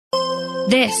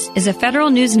This is a Federal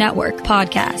News Network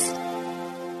podcast.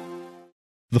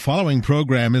 The following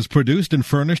program is produced and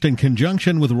furnished in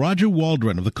conjunction with Roger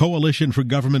Waldron of the Coalition for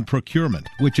Government Procurement,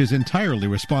 which is entirely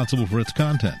responsible for its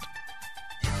content.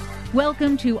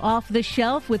 Welcome to Off the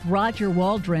Shelf with Roger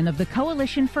Waldron of the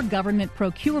Coalition for Government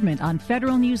Procurement on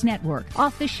Federal News Network.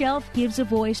 Off the Shelf gives a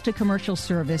voice to commercial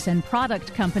service and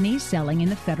product companies selling in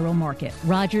the federal market.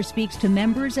 Roger speaks to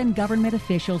members and government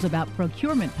officials about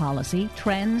procurement policy,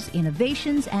 trends,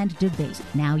 innovations, and debate.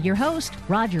 Now your host,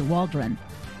 Roger Waldron.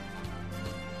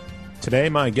 Today,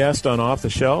 my guest on Off the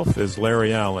Shelf is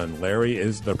Larry Allen. Larry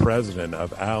is the president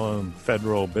of Allen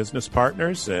Federal Business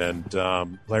Partners, and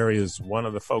Larry is one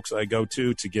of the folks I go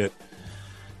to get,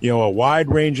 a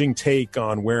wide-ranging take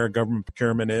on where government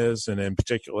procurement is, and in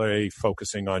particular,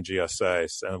 focusing on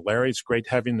GSA. So, Larry, it's great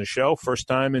having the show. First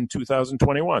time in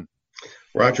 2021.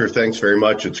 Roger, thanks very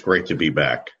much. It's great to be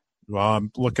back. Well,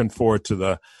 I'm looking forward to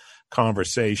the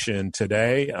conversation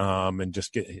today, and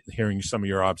just hearing some of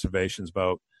your observations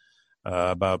about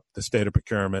the state of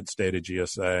procurement, state of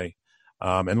GSA.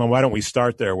 And why don't we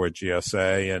start there with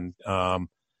GSA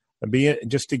and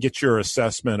just to get your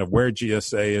assessment of where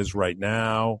GSA is right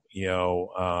now,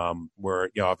 where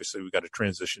obviously we've got to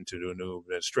transition to a new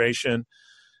administration,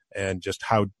 and just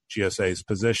how GSA is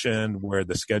positioned, where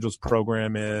the schedules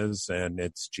program is, and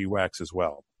its GWACs as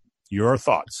well. Your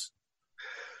thoughts?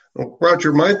 Well,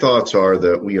 Roger, my thoughts are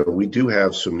that we do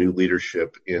have some new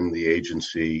leadership in the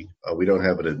agency. We don't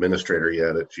have an administrator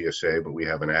yet at GSA, but we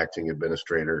have an acting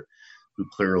administrator who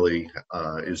clearly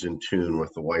is in tune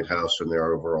with the White House and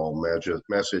their overall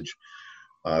message.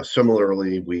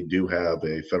 Similarly, we do have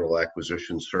a Federal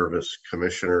Acquisition Service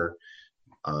commissioner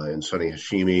in Sunny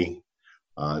Hashimi,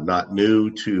 not new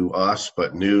to us,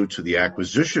 but new to the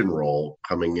acquisition role,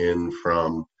 coming in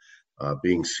from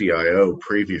being CIO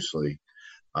previously.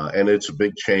 And it's a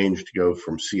big change to go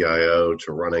from CIO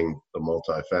to running the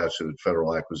multifaceted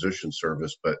Federal Acquisition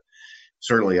Service, but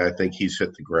certainly I think he's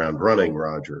hit the ground running,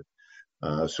 Roger.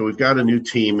 So we've got a new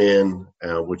team in,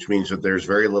 which means that there's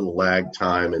very little lag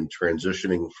time in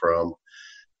transitioning from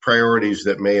priorities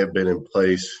that may have been in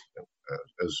place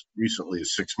as recently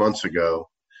as 6 months ago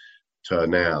to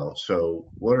now. So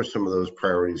what are some of those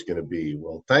priorities going to be?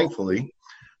 Well, thankfully,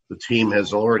 the team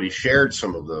has already shared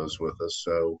some of those with us.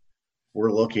 So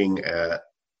we're looking at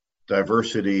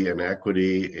diversity and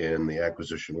equity in the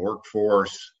acquisition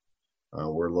workforce.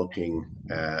 We're looking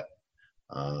at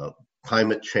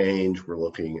climate change. We're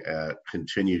looking at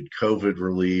continued COVID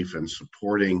relief and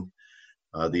supporting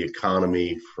the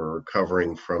economy for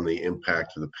recovering from the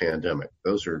impact of the pandemic.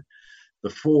 Those are the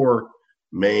four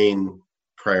main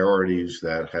priorities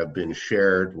that have been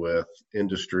shared with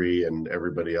industry and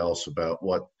everybody else about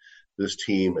what this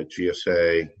team at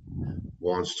GSA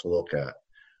wants to look at.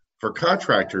 For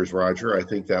contractors, Roger, I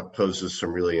think that poses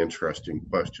some really interesting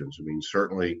questions. I mean,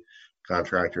 certainly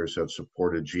contractors have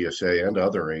supported GSA and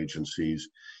other agencies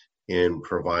in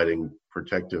providing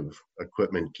protective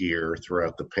equipment gear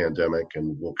throughout the pandemic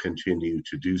and will continue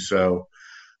to do so.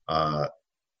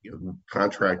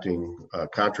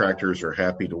 Contractors are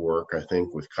happy to work, I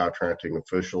think, with contracting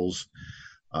officials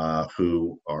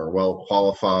who are well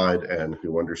qualified and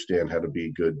who understand how to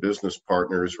be good business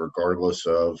partners, regardless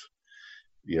of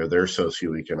their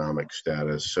socioeconomic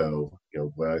status. So,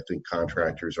 what I think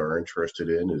contractors are interested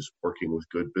in is working with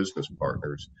good business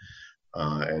partners,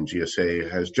 and GSA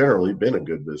has generally been a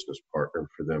good business partner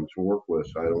for them to work with.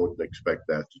 So I don't expect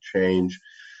that to change.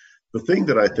 The thing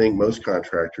that I think most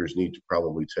contractors need to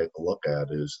probably take a look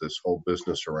at is this whole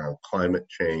business around climate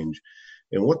change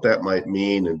and what that might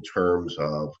mean in terms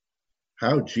of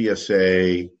how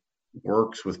GSA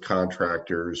works with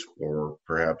contractors, or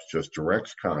perhaps just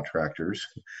directs contractors,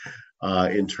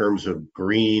 in terms of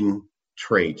green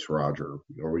traits, Roger.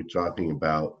 Are we talking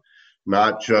about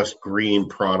not just green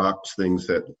products, things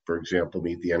that, for example,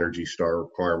 meet the Energy Star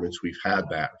requirements? We've had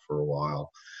that for a while.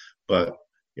 But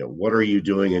what are you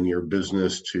doing in your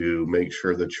business to make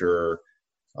sure that you're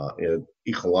an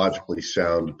ecologically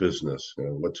sound business?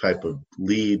 What type of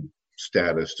LEED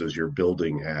status does your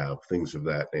building have? Things of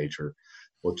that nature.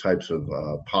 What types of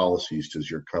policies does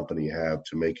your company have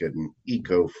to make it an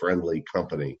eco-friendly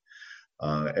company?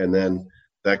 And then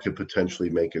that could potentially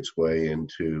make its way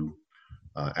into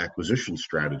acquisition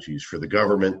strategies for the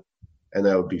government, and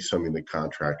that would be something that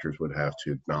contractors would have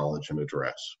to acknowledge and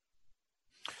address.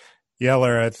 Yeah,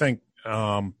 Larry, I think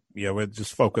we'll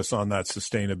just focus on that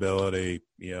sustainability,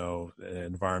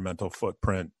 environmental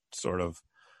footprint sort of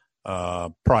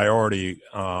priority.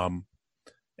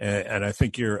 And I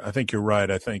think you're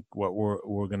right. I think what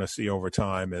we're going to see over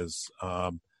time is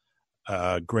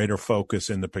greater focus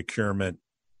in the procurement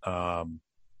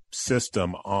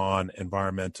system on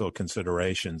environmental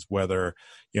considerations, whether,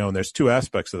 and there's two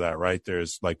aspects of that, right?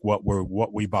 There's like what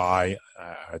we buy,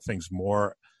 are things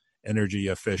more energy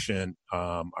efficient?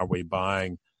 Are we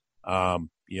buying,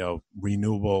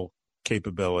 renewable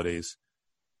capabilities?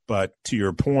 But to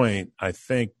your point, I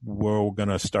think we're going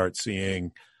to start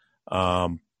seeing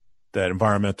that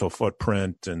environmental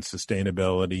footprint and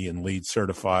sustainability and LEED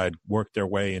certified work their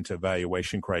way into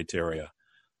evaluation criteria.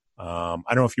 I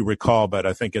don't know if you recall, but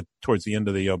I think towards the end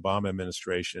of the Obama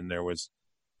administration, there was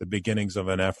the beginnings of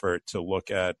an effort to look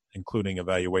at including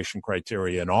evaluation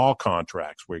criteria in all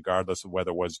contracts, regardless of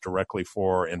whether it was directly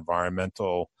for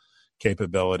environmental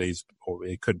capabilities or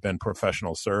it could have been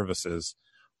professional services,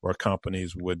 where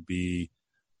companies would be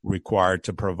required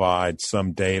to provide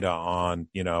some data on,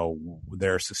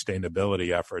 their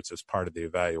sustainability efforts as part of the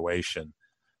evaluation.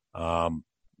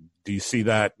 Do you see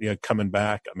that coming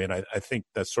back? I mean, I think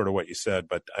that's sort of what you said,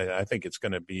 but I think it's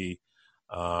going to be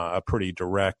a pretty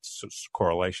direct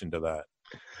correlation to that.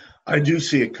 I do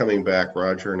see it coming back,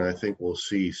 Roger, and I think we'll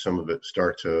see some of it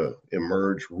start to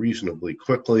emerge reasonably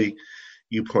quickly.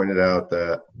 You pointed out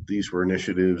that these were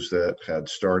initiatives that had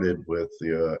started with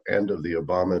the end of the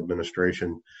Obama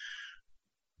administration.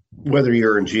 Whether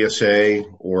you're in GSA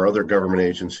or other government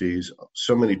agencies,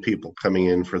 so many people coming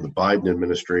in for the Biden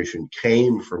administration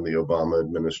came from the Obama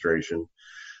administration.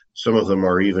 Some of them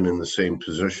are even in the same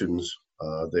positions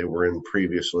they were in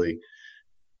previously.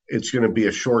 It's going to be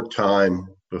a short time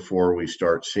before we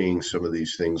start seeing some of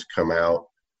these things come out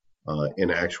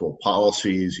in actual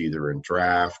policies, either in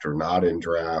draft or not in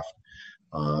draft,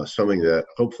 something that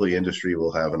hopefully industry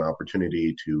will have an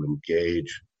opportunity to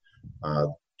engage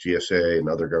GSA and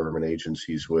other government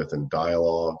agencies with in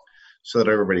dialogue so that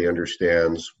everybody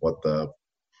understands what the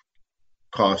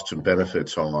costs and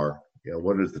benefits are.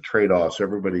 What is the trade-offs?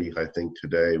 Everybody, I think,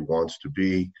 today wants to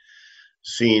be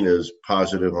seen as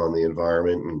positive on the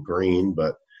environment and green,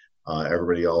 but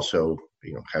everybody also,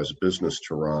 has a business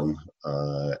to run,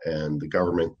 and the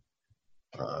government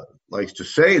likes to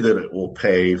say that it will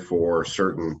pay for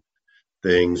certain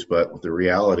things, but the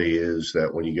reality is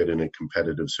that when you get in a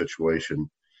competitive situation,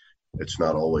 it's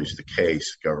not always the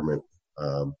case. Government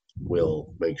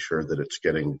will make sure that it's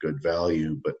getting good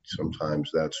value, but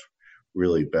sometimes that's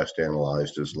really best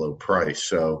analyzed as low price.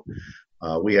 So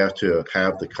we have to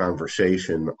have the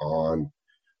conversation on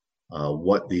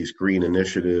what these green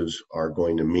initiatives are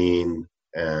going to mean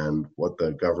and what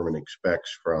the government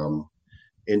expects from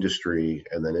industry.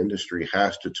 And then industry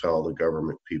has to tell the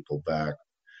government people back,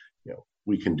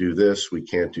 we can do this, we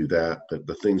can't do that, but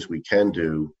the things we can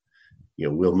do,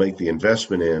 we'll make the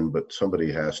investment in, but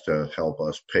somebody has to help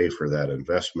us pay for that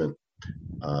investment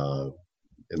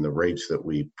in the rates that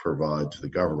we provide to the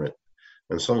government.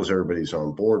 And as long as everybody's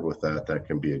on board with that, that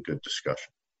can be a good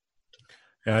discussion.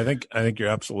 Yeah, I think you're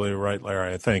absolutely right,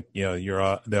 Larry. I think,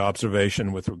 the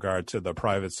observation with regard to the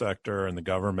private sector and the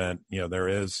government, there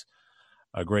is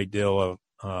a great deal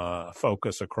of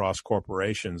focus across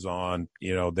corporations on,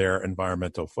 their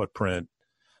environmental footprint.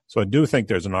 So I do think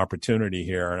there's an opportunity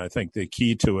here. And I think the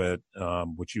key to it,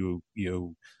 which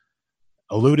you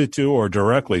alluded to or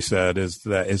directly said,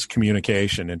 is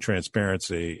communication and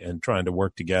transparency and trying to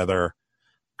work together,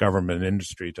 government and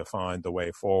industry, to find the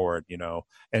way forward,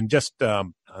 and just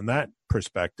on that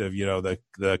perspective,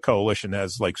 the coalition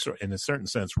has, in a certain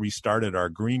sense, restarted our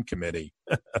Green Committee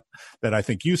that I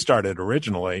think you started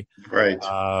originally, right,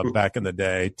 back in the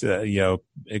day,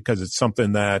 because it's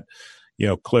something that,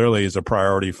 clearly is a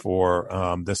priority for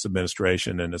this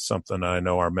administration, and it's something I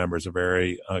know our members are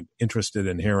very interested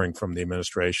in hearing from the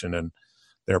administration and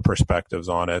their perspectives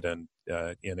on it, and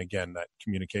again, that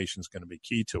communication is going to be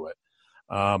key to it.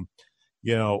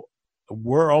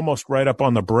 We're almost right up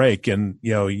on the break, and,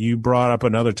 you brought up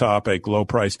another topic, low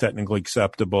price, technically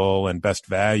acceptable, and best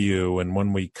value. And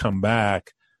when we come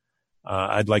back,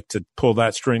 I'd like to pull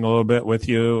that string a little bit with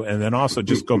you, and then also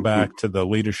just go back to the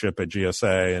leadership at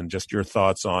GSA and just your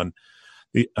thoughts on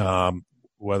the,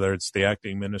 whether it's the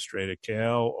acting administrator,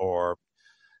 Cale, or,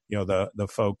 the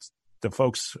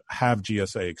folks have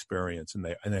GSA experience and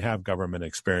they have government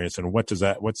experience, and what's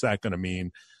that going to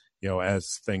mean,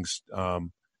 as things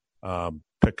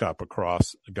pick up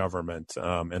across government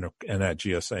and at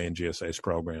GSA and GSA's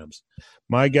programs.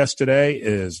 My guest today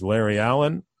is Larry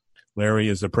Allen. Larry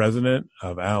is the president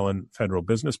of Allen Federal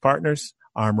Business Partners.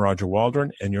 I'm Roger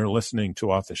Waldron, and you're listening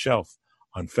to Off the Shelf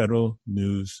on Federal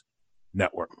News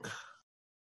Network.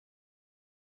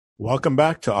 Welcome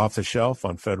back to Off the Shelf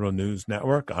on Federal News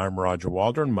Network. I'm Roger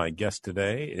Waldron. My guest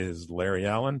today is Larry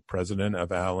Allen, president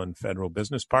of Allen Federal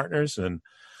Business Partners. And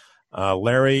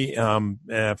Larry,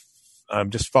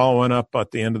 just following up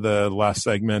at the end of the last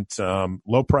segment,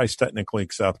 low price technically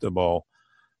acceptable.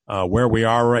 Where we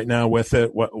are right now with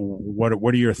it,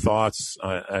 what are your thoughts?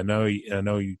 I know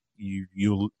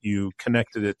you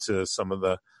connected it to some of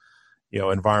the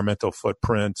environmental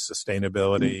footprint,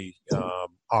 sustainability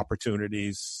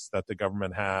opportunities that the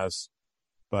government has,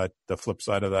 but the flip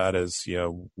side of that is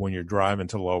when you're driving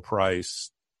to low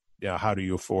price, how do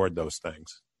you afford those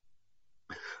things?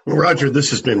 Well, Roger,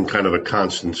 this has been kind of a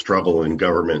constant struggle in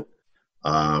government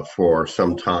for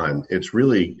some time. It's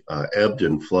really ebbed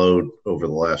and flowed over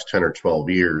the last 10 or 12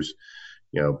 years.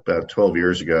 About 12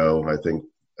 years ago, I think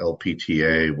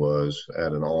LPTA was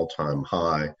at an all-time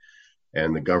high,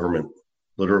 and the government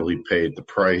literally paid the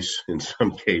price in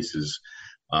some cases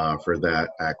for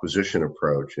that acquisition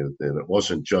approach. And it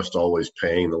wasn't just always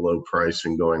paying the low price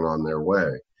and going on their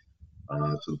way.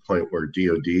 To the point where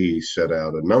DOD set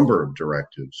out a number of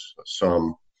directives,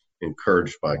 some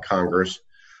encouraged by Congress,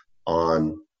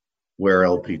 on where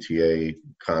LPTA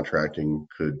contracting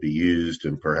could be used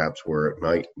and perhaps where it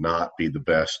might not be the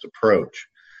best approach.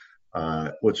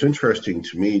 What's interesting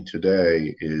to me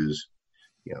today is,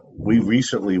 we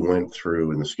recently went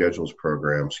through in the schedules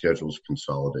program, schedules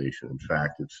consolidation. In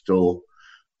fact, it's still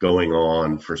going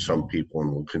on for some people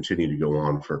and will continue to go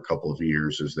on for a couple of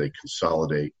years as they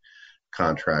consolidate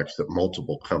contracts that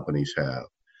multiple companies have.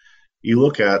 You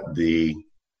look at the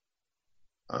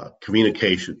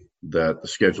communication that the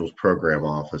Schedules Program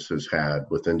Office has had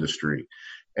with industry,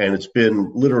 and it's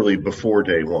been literally before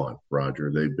day one,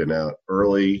 Roger. They've been out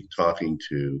early talking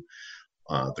to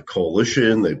the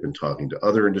coalition. They've been talking to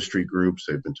other industry groups.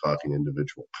 They've been talking to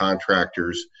individual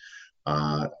contractors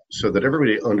so that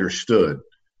everybody understood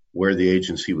where the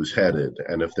agency was headed.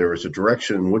 And if there was a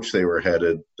direction in which they were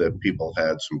headed that people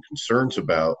had some concerns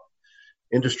about,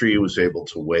 industry was able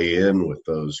to weigh in with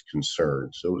those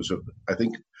concerns. So it was, I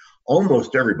think,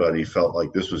 almost everybody felt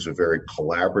like this was a very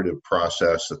collaborative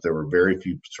process, that there were very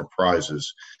few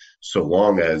surprises so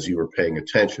long as you were paying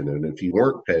attention. And if you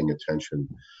weren't paying attention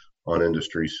on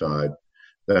industry side,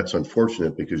 that's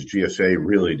unfortunate because GSA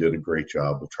really did a great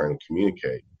job of trying to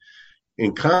communicate.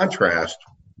 In contrast,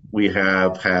 we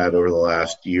have had over the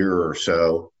last year or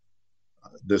so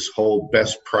this whole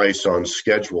best price on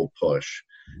schedule push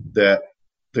that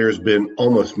there's been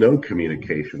almost no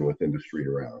communication with industry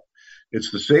around.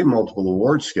 It's the same multiple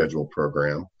award schedule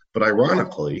program, but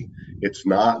ironically, it's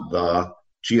not the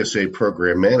GSA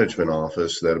Program Management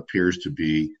Office that appears to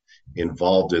be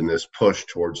involved in this push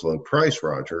towards low price,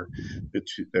 Roger. It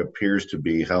appears to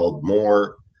be held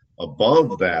more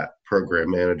above that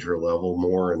program manager level,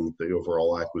 more in the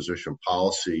overall acquisition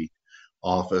policy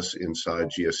office inside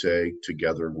GSA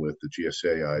together with the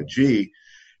GSA IG.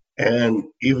 And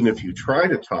even if you try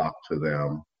to talk to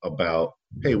them about,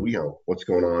 hey, what's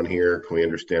going on here? Can we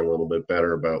understand a little bit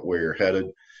better about where you're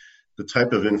headed? The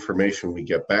type of information we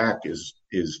get back is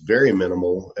very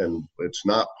minimal, and it's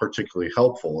not particularly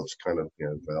helpful. It's kind of,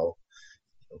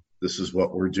 this is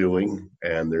what we're doing,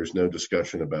 and there's no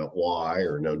discussion about why,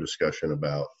 or no discussion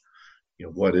about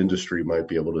what industry might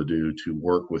be able to do to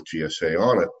work with GSA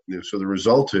on it. So the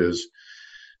result is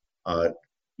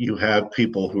you have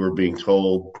people who are being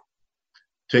told,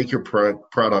 take your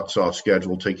products off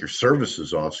schedule, take your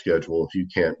services off schedule if you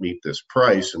can't meet this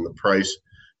price, and the price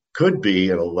could be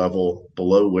at a level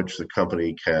below which the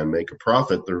company can make a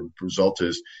profit. The result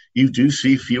is you do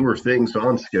see fewer things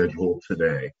on schedule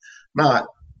today. Not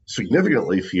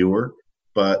significantly fewer,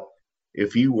 but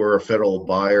if you were a federal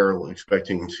buyer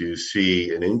expecting to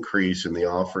see an increase in the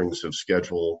offerings of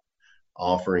schedule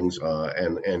offerings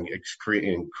and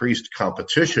increased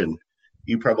competition,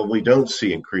 you probably don't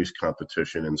see increased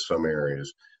competition in some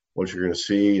areas. What you're going to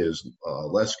see is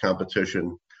less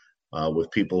competition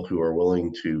with people who are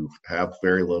willing to have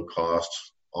very low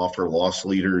costs, offer loss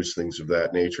leaders, things of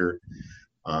that nature.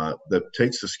 That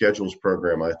takes the schedules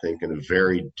program, I think, in a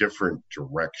very different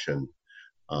direction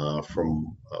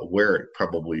from where it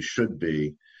probably should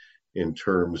be in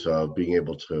terms of being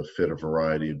able to fit a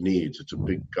variety of needs. It's a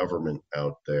big government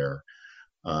out there.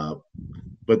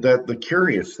 But the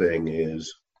curious thing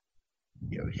is,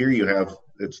 here you have,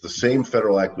 it's the same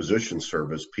Federal Acquisition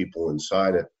Service, people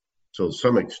inside it, to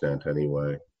some extent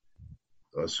anyway.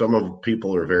 Some of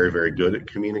people are very, very good at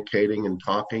communicating and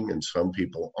talking, and some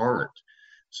people aren't.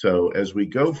 So as we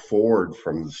go forward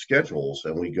from the schedules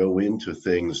and we go into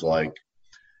things like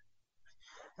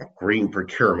green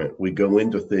procurement, we go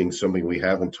into things, something we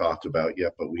haven't talked about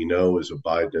yet, but we know is a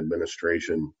Biden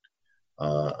administration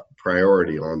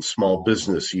priority on small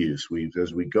business use.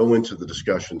 As we go into the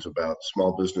discussions about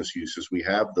small business uses, we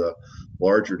have the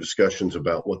larger discussions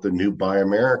about what the new Buy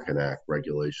American Act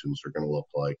regulations are going to look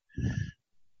like.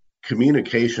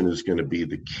 Communication is going to be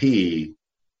the key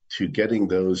to getting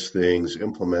those things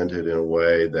implemented in a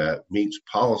way that meets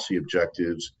policy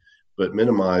objectives but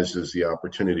minimizes the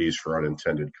opportunities for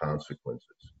unintended consequences.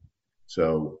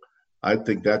 So I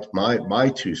think that's my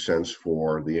 2 cents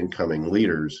for the incoming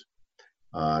leaders,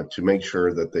 to make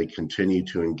sure that they continue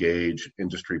to engage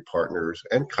industry partners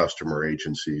and customer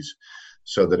agencies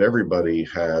so that everybody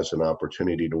has an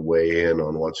opportunity to weigh in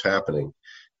on what's happening.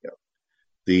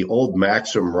 The old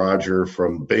maxim, Roger,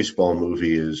 from baseball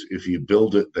movie is, if you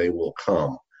build it, they will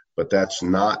come. But that's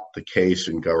not the case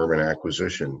in government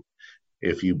acquisition.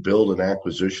 If you build an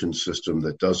acquisition system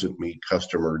that doesn't meet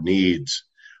customer needs,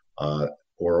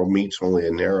 or meets only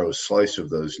a narrow slice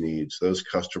of those needs, those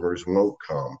customers won't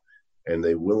come, and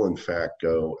they will, in fact,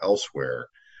 go elsewhere.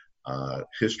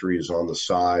 History is on the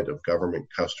side of government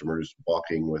customers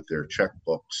walking with their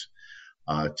checkbooks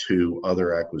to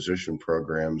other acquisition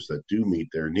programs that do meet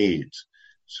their needs.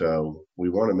 So we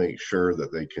want to make sure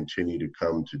that they continue to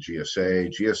come to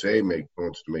GSA. GSA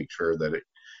wants to make sure that it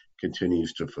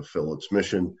continues to fulfill its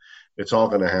mission. It's all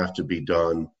going to have to be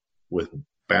done with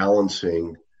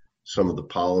balancing some of the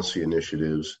policy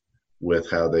initiatives with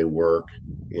how they work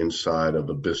inside of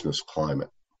a business climate.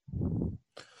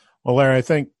 Well, Larry, I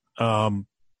think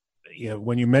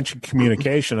when you mentioned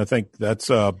communication, I think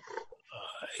that's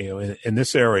in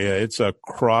this area, it's a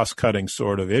cross-cutting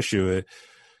sort of issue.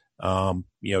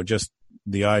 Just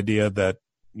the idea that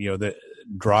that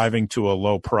driving to a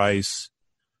low price,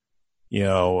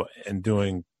 and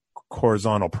doing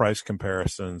horizontal price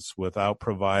comparisons without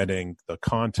providing the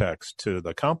context to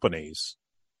the companies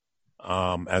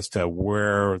as to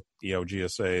where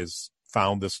GSA's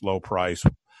found this low price.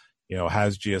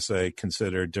 Has GSA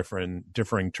considered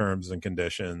differing terms and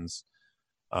conditions?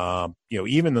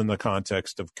 Even in the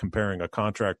context of comparing a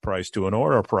contract price to an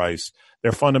order price,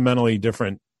 they're fundamentally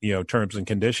different, terms and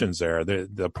conditions there.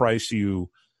 The price you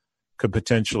could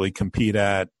potentially compete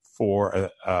at for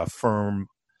a firm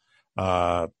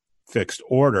fixed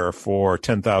order for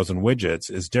 10,000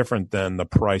 widgets is different than the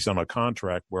price on a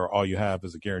contract where all you have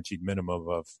is a guaranteed minimum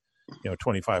of,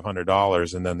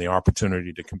 $2,500 and then the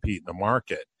opportunity to compete in the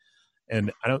market.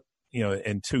 And I don't,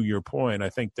 and to your point, I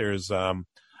think there's a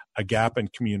gap in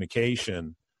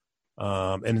communication,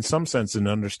 and in some sense, an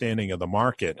understanding of the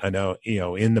market. I know,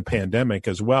 in the pandemic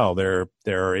as well, there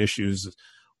are issues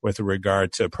with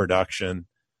regard to production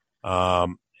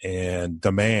and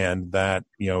demand that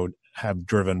have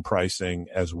driven pricing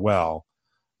as well,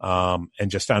 and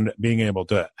just being able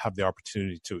to have the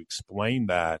opportunity to explain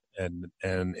that and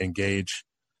engage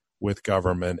with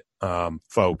government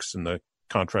folks and the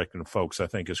contracting folks, I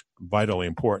think, is vitally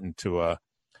important to a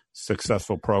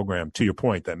successful program, to your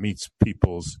point, that meets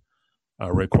people's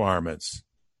requirements.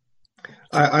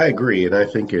 I agree, and I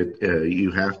think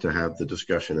you have to have the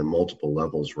discussion at multiple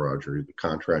levels, Roger. The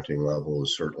contracting level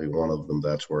is certainly one of them.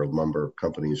 That's where a number of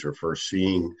companies are first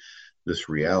seeing this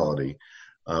reality,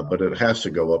 but it has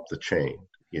to go up the chain.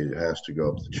 It has to go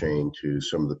up the chain to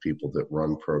some of the people that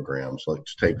run programs.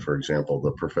 Let's take, for example,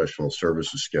 the professional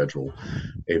services schedule,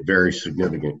 a very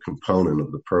significant component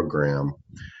of the program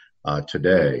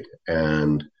today.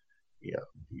 And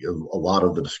a lot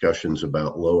of the discussions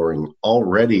about lowering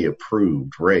already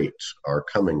approved rates are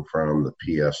coming from the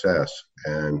PSS.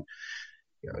 And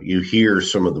you hear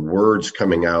some of the words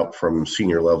coming out from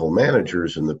senior level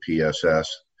managers in the PSS.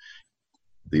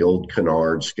 The old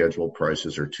canard, schedule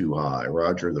prices are too high.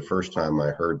 Roger, the first time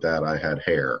I heard that, I had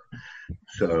hair.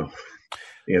 So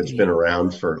it's been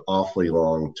around for an awfully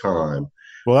long time.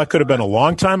 Well, that could have been a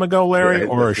long time ago, Larry,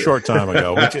 or a short time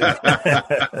ago.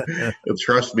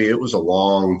 Trust me, it was a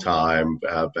long time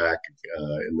back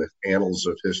in the annals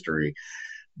of history.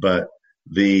 But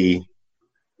the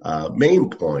main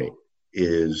point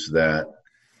is that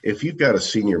if you've got a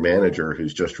senior manager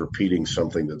who's just repeating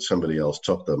something that somebody else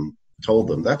told them,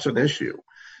 that's an issue.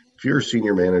 If you're a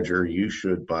senior manager, you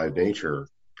should, by nature,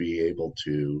 be able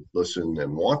to listen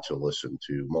and want to listen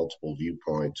to multiple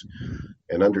viewpoints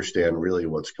and understand really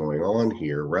what's going on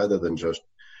here, rather than just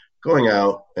going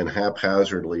out and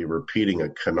haphazardly repeating a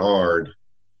canard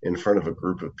in front of a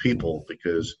group of people,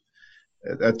 because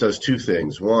that does two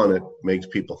things. One, it makes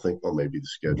people think, well, maybe the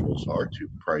schedules are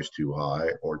priced too high,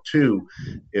 or two,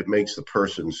 it makes the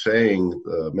person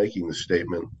making the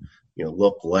statement,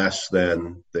 look less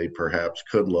than they perhaps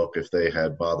could look if they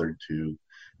had bothered to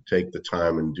take the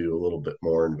time and do a little bit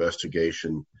more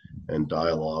investigation and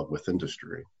dialogue with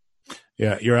industry.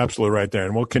 Yeah, you're absolutely right there.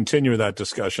 And we'll continue that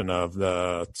discussion of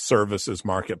the services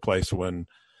marketplace when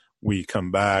we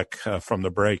come back from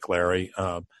the break, Larry.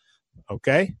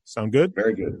 Okay, sound good?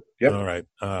 Very good. Yep. All right.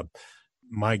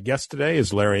 My guest today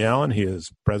is Larry Allen. He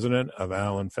is president of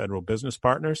Allen Federal Business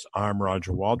Partners. I'm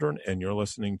Roger Waldron, and you're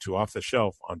listening to Off the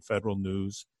Shelf on Federal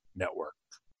News Network.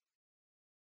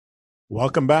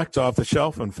 Welcome back to Off the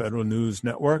Shelf on Federal News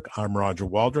Network. I'm Roger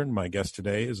Waldron. My guest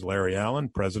today is Larry Allen,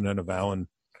 president of Allen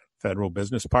Federal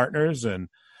Business Partners. And,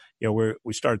 we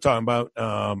started talking about,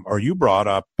 or you brought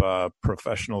up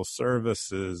professional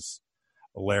services,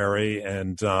 Larry,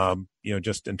 and,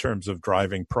 just in terms of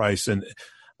driving price and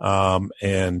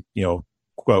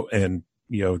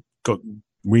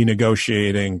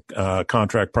renegotiating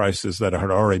contract prices that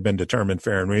had already been determined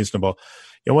fair and reasonable.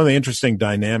 One of the interesting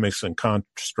dynamics and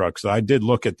constructs, I did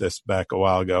look at this back a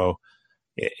while ago,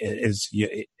 is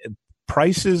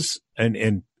prices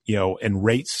and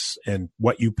rates and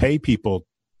what you pay people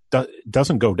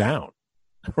doesn't go down,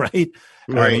 right?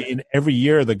 Right. I mean, every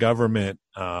year the government,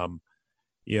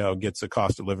 gets a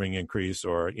cost of living increase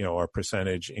or a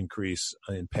percentage increase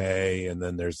in pay. And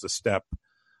then there's the step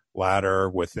ladder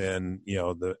within,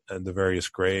 the various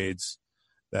grades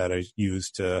that are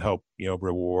used to help,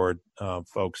 reward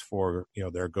folks for,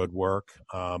 their good work.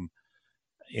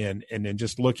 And then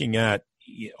just looking at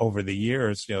over the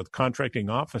years, the contracting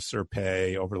officer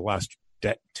pay over the last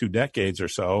 2 decades or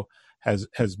so has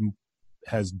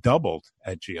doubled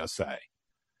at GSA.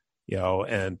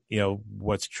 And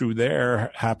what's true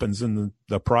there happens in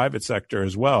the private sector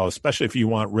as well, especially if you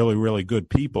want really, really good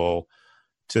people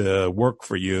to work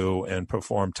for you and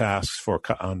perform tasks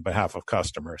on behalf of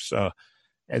customers. So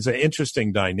it's an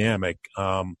interesting dynamic.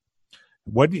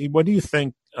 What do you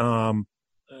think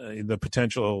the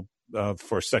potential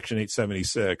for Section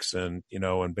 876 and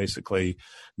basically,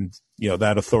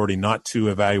 that authority not to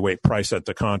evaluate price at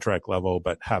the contract level,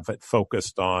 but have it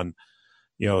focused on,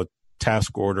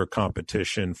 task order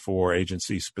competition for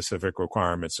agency-specific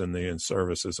requirements in the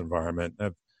services environment?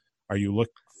 Are you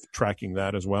tracking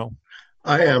that as well?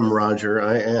 I am, Roger.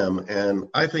 I am. And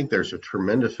I think there's a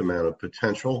tremendous amount of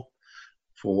potential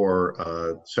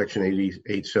for Section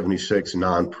 876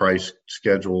 non-price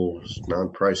schedules,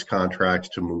 non-price contracts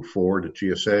to move forward at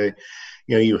GSA.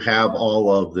 You have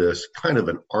all of this kind of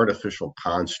an artificial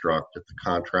construct at the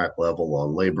contract level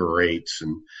on labor rates,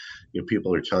 and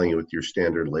people are telling you what your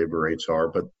standard labor rates are,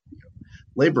 but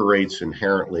labor rates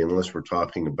inherently, unless we're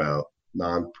talking about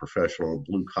non-professional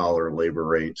blue-collar labor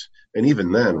rates, and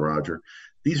even then, Roger,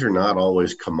 these are not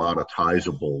always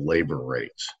commoditizable labor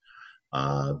rates.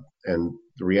 And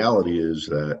the reality is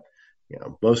that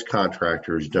most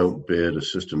contractors don't bid a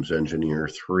systems engineer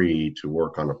 3 to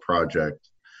work on a project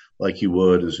like you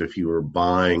would as if you were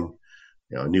buying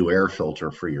a new air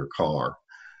filter for your car.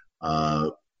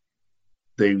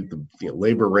 The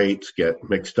labor rates get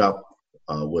mixed up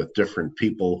with different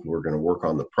people who are going to work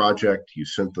on the project. You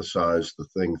synthesize the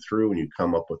thing through and you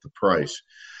come up with the price.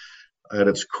 At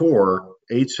its core,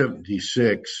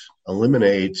 876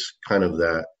 eliminates kind of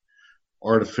that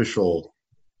artificial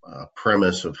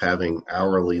premise of having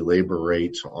hourly labor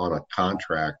rates on a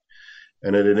contract,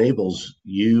 and it enables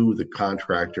you, the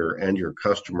contractor, and your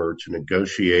customer to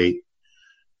negotiate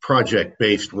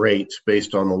project-based rates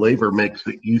based on the labor mix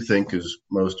that you think is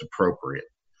most appropriate.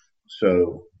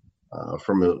 So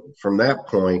from that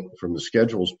point, from the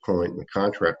schedules point and the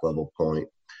contract level point,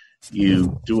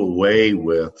 you do away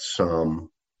with some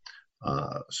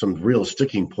real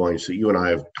sticking points that you and I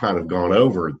have kind of gone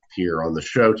over here on the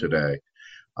show today.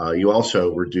 You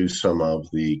also reduce some of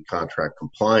the contract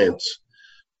compliance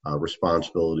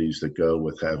responsibilities that go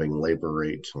with having labor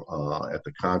rates at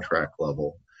the contract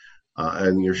level.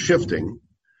 And you're shifting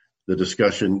the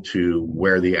discussion to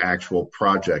where the actual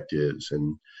project is.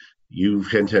 And you've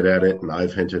hinted at it and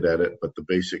I've hinted at it, but the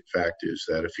basic fact is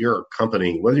that if you're a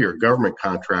company, whether you're a government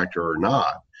contractor or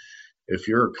not, if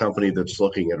you're a company that's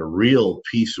looking at a real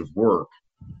piece of work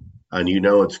and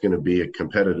it's going to be a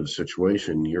competitive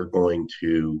situation, you're going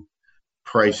to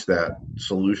price that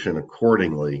solution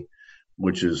accordingly,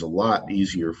 which is a lot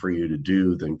easier for you to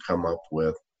do than come up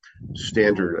with a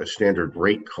standard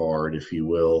rate card, if you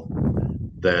will,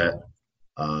 that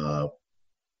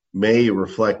may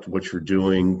reflect what you're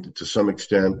doing to some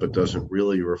extent, but doesn't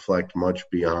really reflect much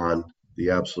beyond the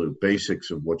absolute basics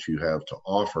of what you have to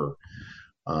offer.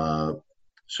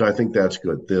 So I think that's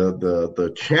good.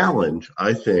 The challenge,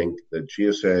 I think, that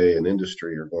GSA and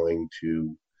industry are going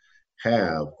to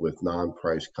have with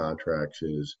non-price contracts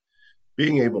is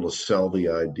being able to sell the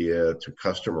idea to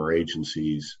customer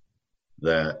agencies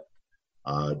that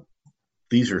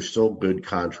these are still good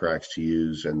contracts to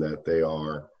use and that they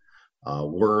are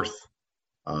worth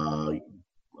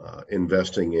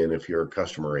investing in if you're a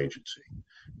customer agency.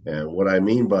 And what I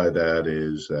mean by that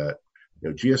is that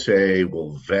GSA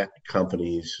will vet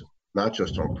companies not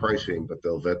just on pricing, but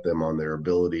they'll vet them on their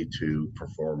ability to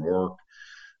perform work,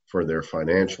 for their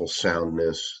financial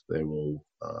soundness. They will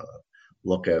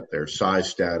look at their size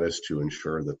status to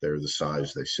ensure that they're the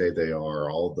size they say they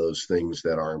are, all of those things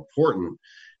that are important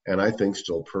and I think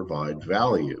still provide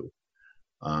value.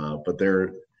 But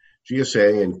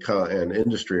GSA and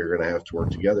industry are going to have to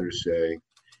work together to say,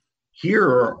 here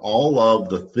are all of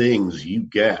the things you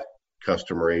get,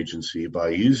 customer agency, by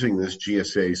using this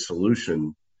GSA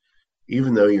solution,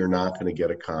 even though you're not going to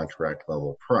get a contract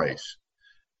level price.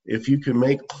 If you can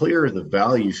make clear the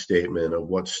value statement of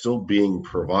what's still being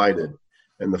provided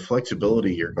and the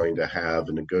flexibility you're going to have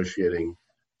in negotiating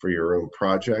for your own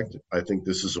project, I think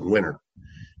this is a winner.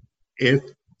 If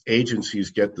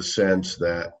agencies get the sense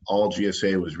that all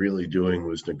GSA was really doing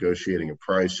was negotiating a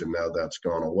price and now that's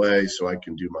gone away so I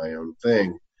can do my own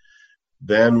thing,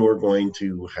 then we're going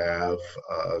to have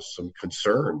some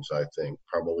concerns, I think,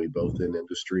 probably both in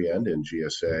industry and in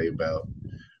GSA about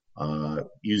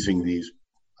using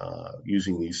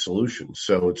these solutions.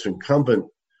 So it's incumbent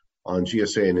on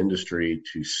GSA and industry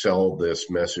to sell this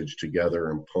message together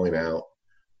and point out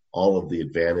all of the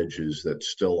advantages that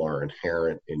still are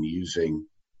inherent in using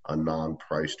a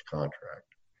non-priced contract.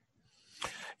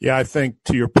 Yeah, I think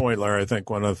to your point, Larry, I think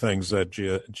one of the things that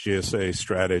GSA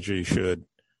strategy should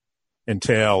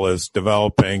entail is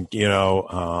developing,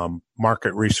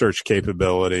 market research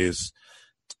capabilities,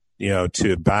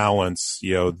 to balance,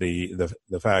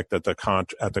 the fact that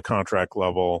at the contract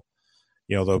level,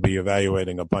 they'll be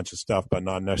evaluating a bunch of stuff, but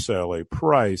not necessarily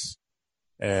price,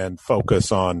 and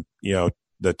focus on,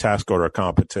 the task order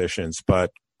competitions,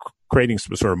 but creating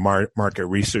some sort of market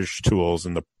research tools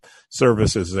in the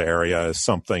services area is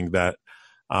something that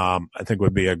I think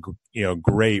would be a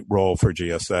great role for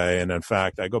GSA. And in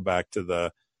fact, I go back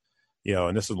to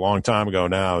and this is a long time ago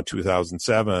now,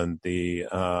 2007, the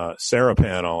SARA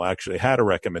panel actually had a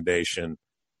recommendation.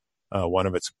 One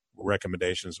of its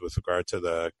recommendations with regard to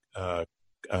the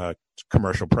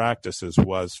commercial practices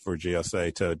was for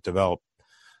GSA to develop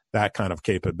that kind of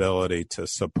capability to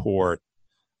support,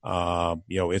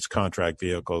 its contract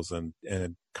vehicles and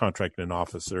contracting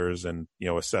officers and,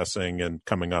 assessing and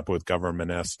coming up with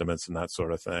government estimates and that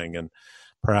sort of thing. And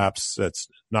perhaps that's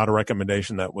not a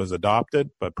recommendation that was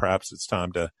adopted, but perhaps it's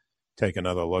time to take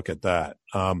another look at that.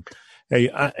 Hey,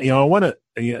 I want to,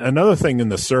 another thing in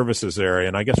the services area,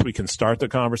 and I guess we can start the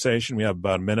conversation. We have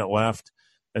about a minute left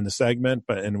in the segment,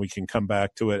 and we can come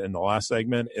back to it in the last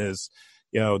segment, is,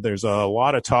 there's a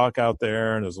lot of talk out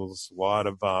there, and there's a lot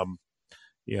of, and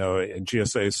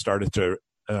GSA has started to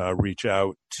reach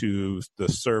out to the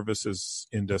services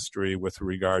industry with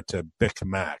regard to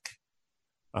BICMAC,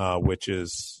 which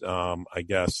is, I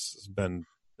guess, been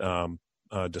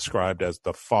described as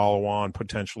the follow-on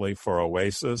potentially for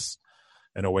Oasis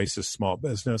and Oasis Small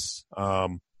Business.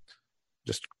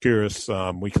 Just curious,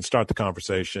 we can start the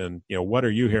conversation. What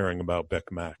are you hearing about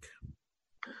BICMAC?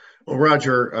 Well,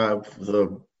 Roger,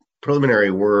 the preliminary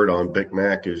word on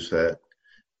BICMAC is that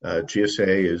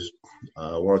GSA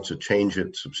wants to change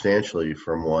it substantially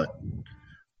from what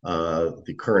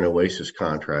the current Oasis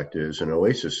contract is, and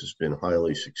Oasis has been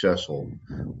highly successful.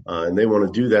 And they want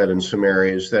to do that in some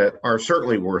areas that are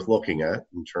certainly worth looking at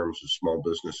in terms of small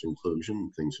business inclusion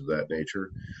and things of that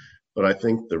nature. But I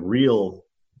think the real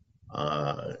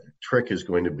trick is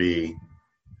going to be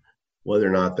whether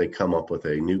or not they come up with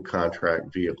a new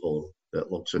contract vehicle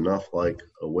that looks enough like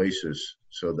Oasis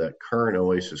so that current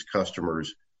Oasis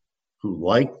customers who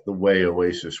like the way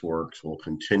Oasis works will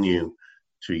continue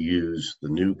to use the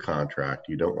new contract.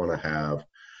 You don't want to have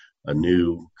a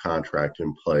new contract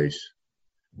in place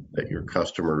that your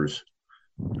customers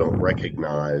don't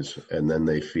recognize and then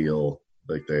they feel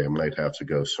like they might have to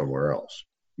go somewhere else.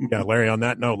 Yeah, Larry, on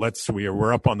that note,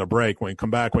 we're up on the break. When you come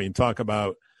back, we can talk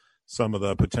about some of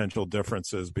the potential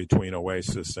differences between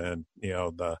Oasis and,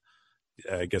 the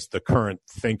current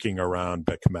thinking around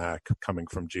BICMAC coming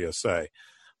from GSA.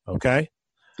 Okay?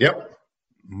 Yep.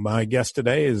 My guest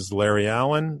today is Larry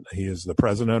Allen. He is the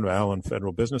president of Allen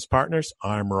Federal Business Partners.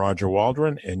 I'm Roger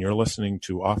Waldron, and you're listening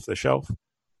to Off the Shelf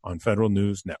on Federal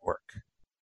News Network.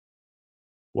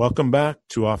 Welcome back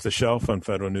to Off the Shelf on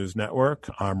Federal News Network.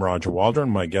 I'm Roger Waldron.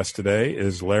 My guest today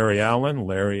is Larry Allen.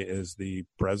 Larry is the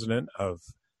president of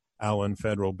Allen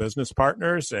Federal Business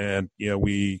Partners, and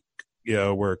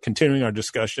we're continuing our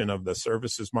discussion of the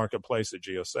services marketplace at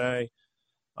GSA,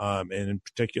 and in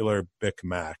particular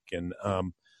BICMAC. And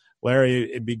Larry,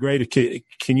 it'd be great.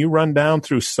 Can you run down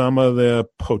through some of the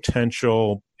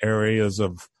potential areas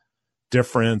of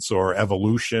difference or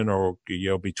evolution, or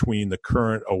between the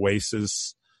current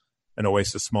Oasis and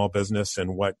Oasis Small Business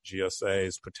and what GSA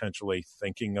is potentially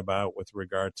thinking about with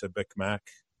regard to BICMAC?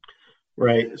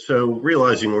 Right. So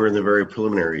realizing we're in the very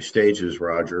preliminary stages,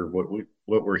 Roger, what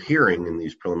we're hearing in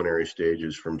these preliminary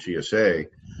stages from GSA,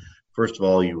 first of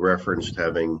all, you referenced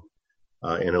having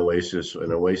an Oasis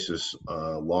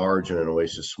large and an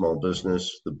Oasis small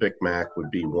business. The BICMAC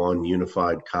would be one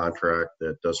unified contract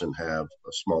that doesn't have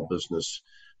a small business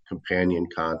companion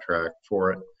contract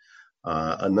for it.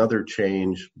 Another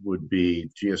change would be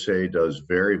GSA does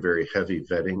very, very heavy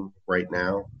vetting right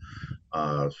now.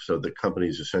 So the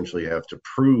companies essentially have to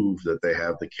prove that they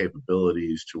have the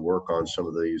capabilities to work on some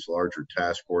of these larger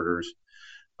task orders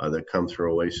that come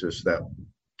through Oasis. That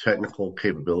technical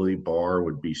capability bar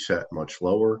would be set much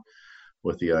lower,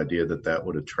 with the idea that that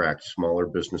would attract smaller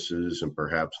businesses and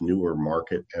perhaps newer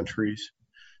market entries,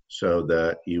 so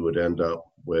that you would end up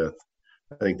with,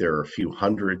 I think there are a few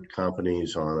hundred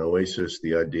companies on Oasis.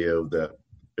 The idea of that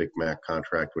BICMAC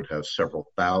contract would have several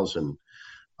thousand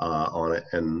on it,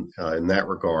 and in that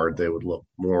regard, they would look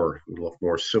more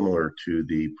similar to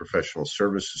the professional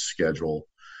services schedule,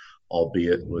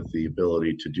 albeit with the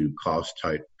ability to do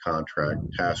cost-type contract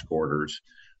task orders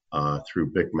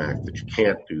through BICMAC that you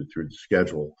can't do through the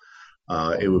schedule.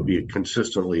 It would be a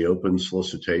consistently open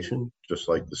solicitation, just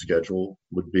like the schedule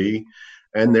would be,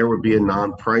 and there would be a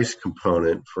non-price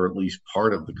component for at least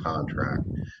part of the contract.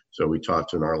 So we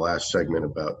talked in our last segment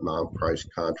about non-price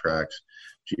contracts.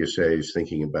 GSA is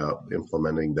thinking about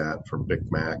implementing that for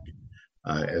BICMAC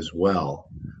as well.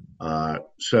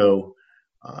 So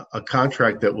a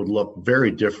contract that would look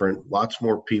very different, lots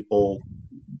more people,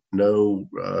 no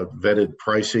vetted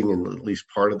pricing in at least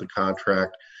part of the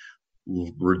contract,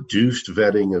 reduced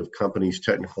vetting of companies'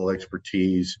 technical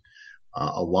expertise,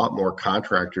 a lot more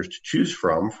contractors to choose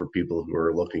from for people who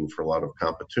are looking for a lot of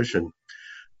competition.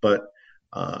 But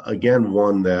again,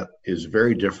 one that is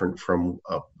very different from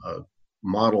a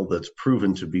model that's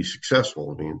proven to be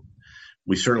successful. I mean,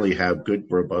 we certainly have good,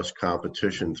 robust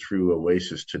competition through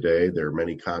Oasis today. There are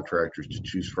many contractors to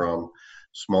choose from.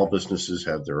 Small businesses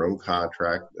have their own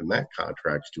contract, and that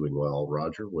contract's doing well,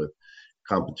 Roger, with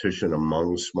competition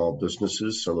among small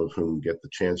businesses, some of whom get the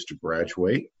chance to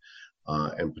graduate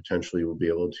and potentially will be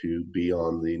able to be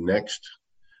on the next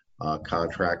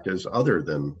contract as other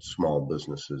than small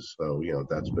businesses. So,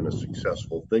 that's been a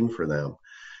successful thing for them.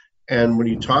 And when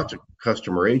you talk to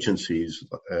customer agencies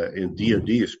in DoD,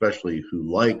 especially,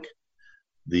 who like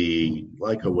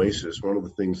Oasis, one of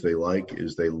the things they like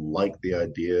is they like the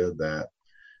idea that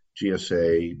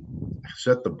GSA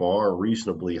set the bar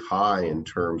reasonably high in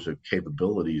terms of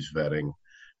capabilities vetting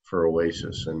for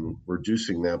Oasis, and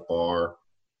reducing that bar.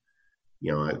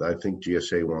 I think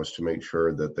GSA wants to make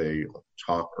sure that they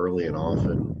talk early and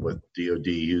often with DoD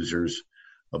users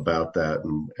about that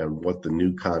and what the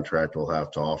new contract will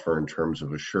have to offer in terms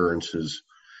of assurances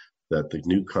that the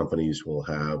new companies will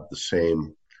have the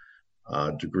same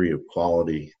degree of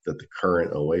quality that the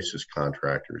current Oasis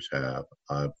contractors have.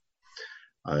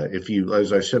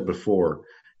 As I said before,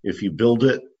 if you build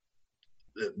it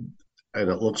and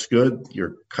it looks good,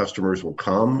 your customers will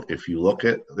come. If you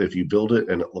build it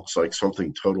and it looks like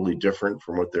something totally different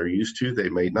from what they're used to, they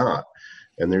may not.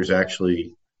 And there's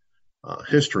actually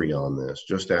history on this.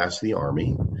 Just ask the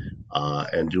Army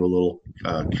and do a little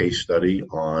case study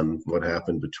on what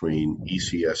happened between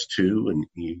ECS-2 and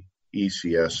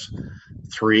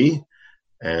ECS-3,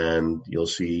 and you'll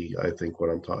see, I think, what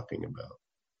I'm talking about.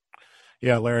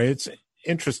 Yeah, Larry, it's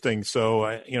interesting. So,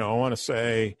 I want to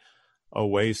say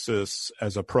Oasis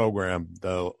as a program,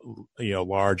 the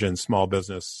large and small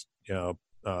business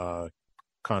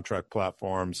contract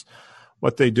platforms,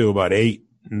 what they do, about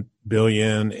 $8.5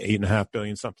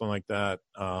 billion, something like that,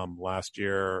 last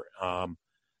year.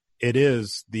 It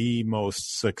is the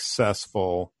most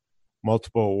successful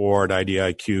multiple award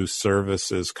IDIQ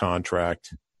services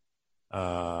contract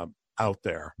out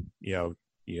there.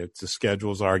 The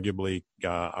schedules arguably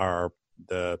are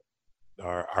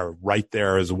right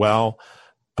there as well,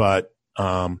 but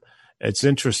it's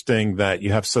interesting that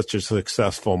you have such a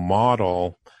successful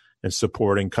model in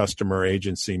supporting customer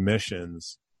agency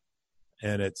missions,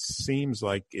 and it seems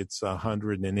like it's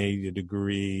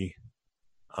 180-degree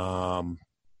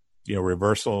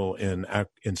reversal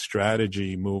in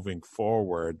strategy moving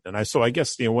forward. And I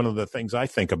guess one of the things I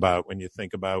think about when you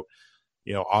think about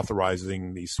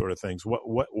authorizing these sort of things,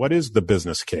 what is the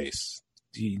business case?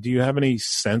 Do you have any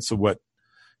sense of what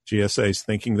GSA is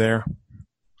thinking there?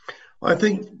 Well, I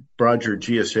think, Roger,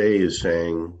 GSA is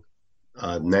saying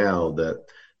now that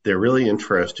they're really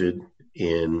interested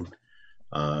in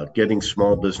getting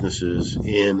small businesses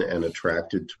in and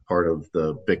attracted to part of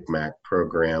the BICMAC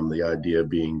program, the idea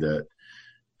being that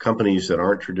companies that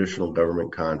aren't traditional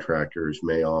government contractors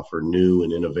may offer new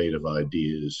and innovative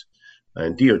ideas.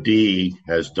 And DoD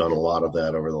has done a lot of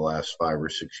that over the last 5 or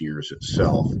 6 years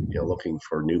itself, looking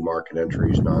for new market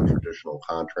entries, non-traditional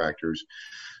contractors.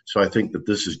 So I think that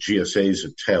this is GSA's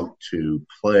attempt to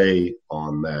play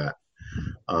on that.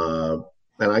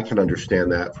 And I can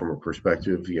understand that from a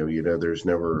perspective, there's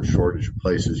never a shortage of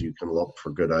places you can look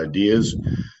for good ideas.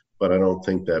 But I don't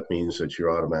think that means that you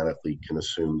automatically can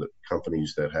assume that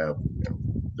companies that have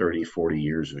 30, 40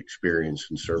 years of experience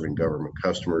in serving government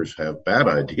customers have bad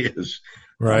ideas.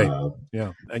 Right.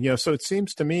 Yeah. And, so it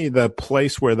seems to me the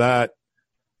place where that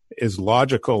is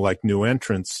logical, like new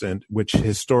entrants, and which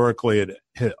historically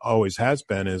it always has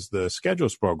been, is the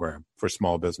schedules program for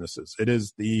small businesses. It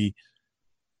is the,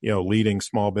 leading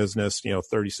small business,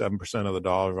 37% of the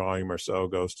dollar volume or so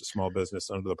goes to small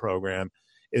business under the program.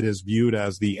 It is viewed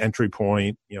as the entry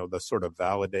point, the sort of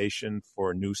validation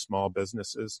for new small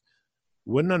businesses.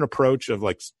 Wouldn't an approach of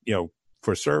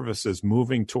for services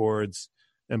moving towards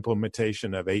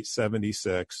implementation of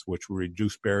 876, which will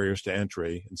reduce barriers to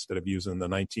entry instead of using the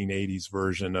 1980s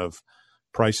version of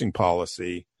pricing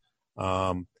policy,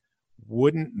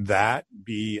 wouldn't that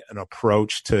be an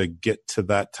approach to get to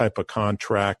that type of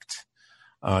contract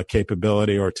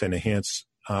capability or to enhance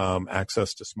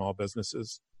access to small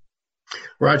businesses?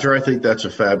 Roger, I think that's a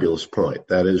fabulous point.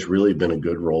 That has really been a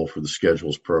good role for the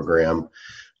schedules program.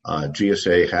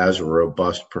 GSA has a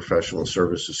robust professional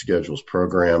services schedules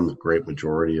program. The great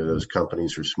majority of those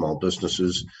companies are small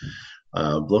businesses.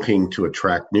 Looking to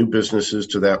attract new businesses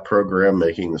to that program,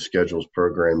 making the schedules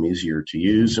program easier to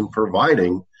use, and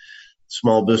providing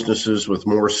small businesses with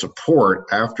more support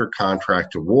after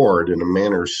contract award in a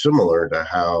manner similar to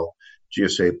how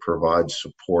GSA provides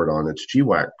support on its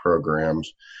GWAC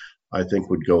programs, I think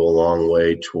would go a long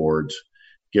way towards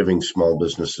giving small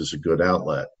businesses a good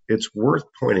outlet. It's worth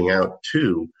pointing out,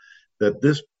 too, that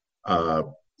this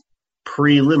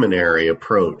preliminary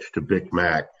approach to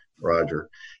BICMAC, Roger,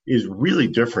 is really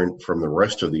different from the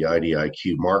rest of the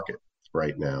IDIQ market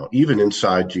right now, even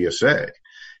inside GSA.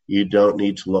 You don't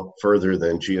need to look further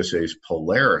than GSA's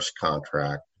Polaris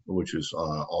contract, which is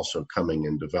also coming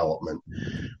in development.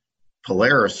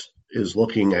 Polaris is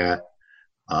looking at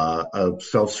a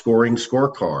self-scoring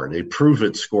scorecard, a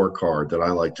prove-it scorecard that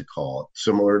I like to call it,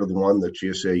 similar to the one that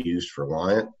GSA used for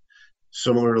Liant,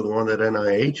 similar to the one that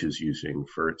NIH is using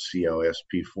for its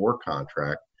COSP4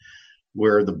 contract,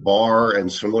 where the bar,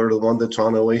 and similar to the one that's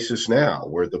on OASIS now,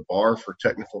 where the bar for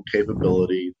technical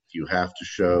capability, you have to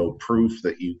show proof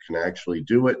that you can actually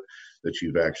do it, that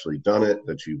you've actually done it,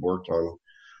 that you've worked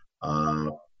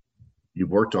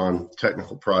on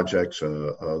technical projects of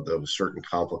a certain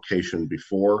complication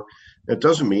before. It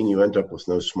doesn't mean you end up with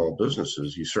no small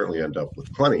businesses. You certainly end up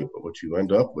with plenty, but what you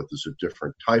end up with is a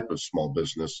different type of small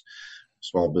businesses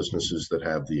that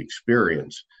have the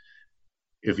experience.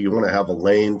 If you want to have a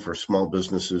lane for small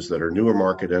businesses that are newer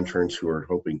market entrants who are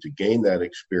hoping to gain that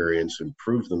experience and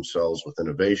prove themselves with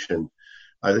innovation,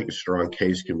 I think a strong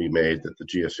case can be made that the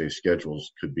GSA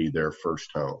schedules could be their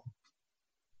first home.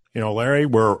 Larry,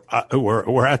 we're at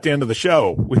the end of the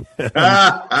show.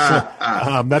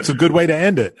 That's a good way to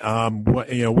end it. I'll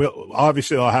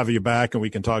have you back and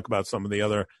we can talk about some of the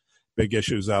other big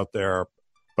issues out there.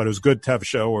 But it was good to have a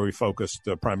show where we focused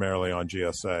primarily on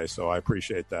GSA, so I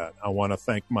appreciate that. I want to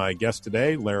thank my guest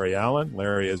today, Larry Allen.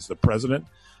 Larry is the president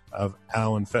of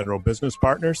Allen Federal Business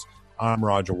Partners. I'm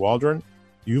Roger Waldron.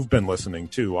 You've been listening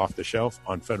to Off the Shelf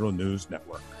on Federal News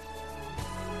Network.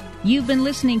 You've been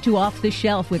listening to Off the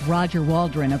Shelf with Roger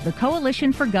Waldron of the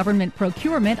Coalition for Government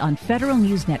Procurement on Federal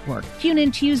News Network. Tune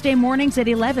in Tuesday mornings at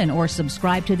 11 or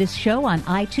subscribe to this show on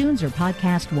iTunes or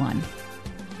Podcast One.